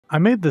I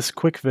made this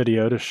quick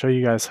video to show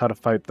you guys how to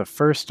fight the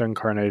first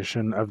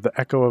incarnation of the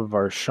Echo of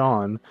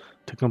Varshan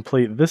to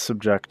complete this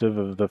objective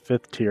of the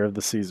 5th tier of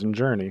the season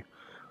journey.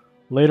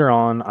 Later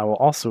on, I will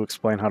also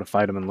explain how to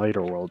fight him in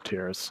later world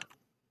tiers.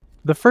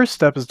 The first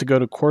step is to go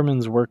to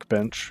Corman's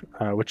workbench,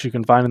 which you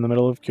can find in the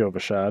middle of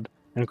Kyovashad,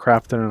 and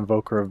craft an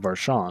Invoker of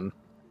Varshan.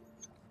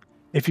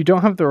 If you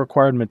don't have the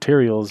required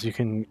materials, you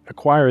can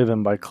acquire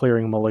them by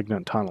clearing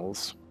malignant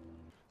tunnels.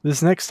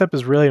 This next step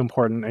is really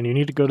important, and you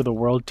need to go to the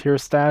World Tier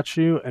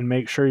statue and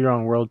make sure you're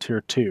on World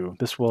Tier 2.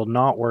 This will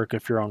not work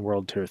if you're on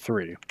World Tier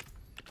 3.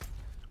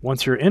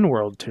 Once you're in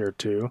World Tier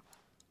 2,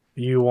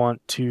 you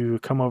want to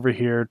come over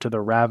here to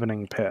the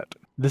Ravening Pit.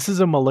 This is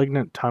a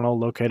malignant tunnel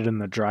located in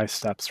the Dry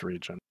Steppes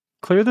region.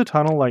 Clear the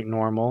tunnel like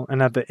normal,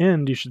 and at the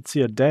end you should see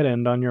a dead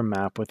end on your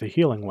map with a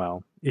healing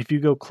well. If you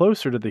go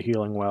closer to the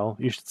healing well,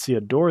 you should see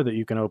a door that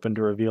you can open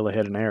to reveal a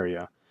hidden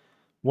area.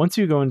 Once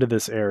you go into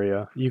this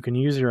area, you can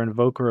use your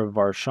Invoker of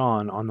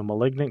Varshan on the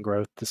Malignant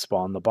Growth to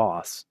spawn the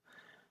boss.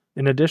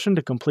 In addition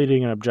to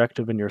completing an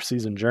objective in your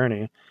season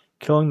journey,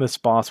 killing this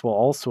boss will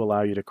also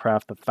allow you to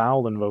craft the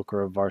Foul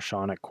Invoker of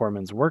Varshan at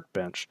Corman's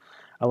workbench,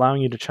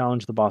 allowing you to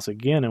challenge the boss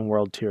again in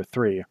World Tier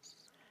 3.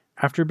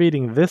 After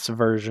beating this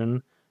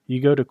version, you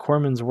go to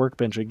Corman's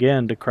workbench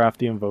again to craft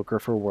the Invoker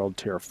for World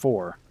Tier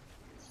 4.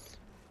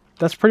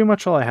 That's pretty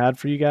much all I had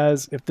for you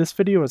guys. If this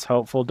video was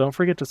helpful, don't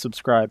forget to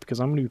subscribe because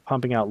I'm going to be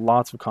pumping out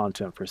lots of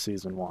content for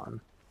Season 1.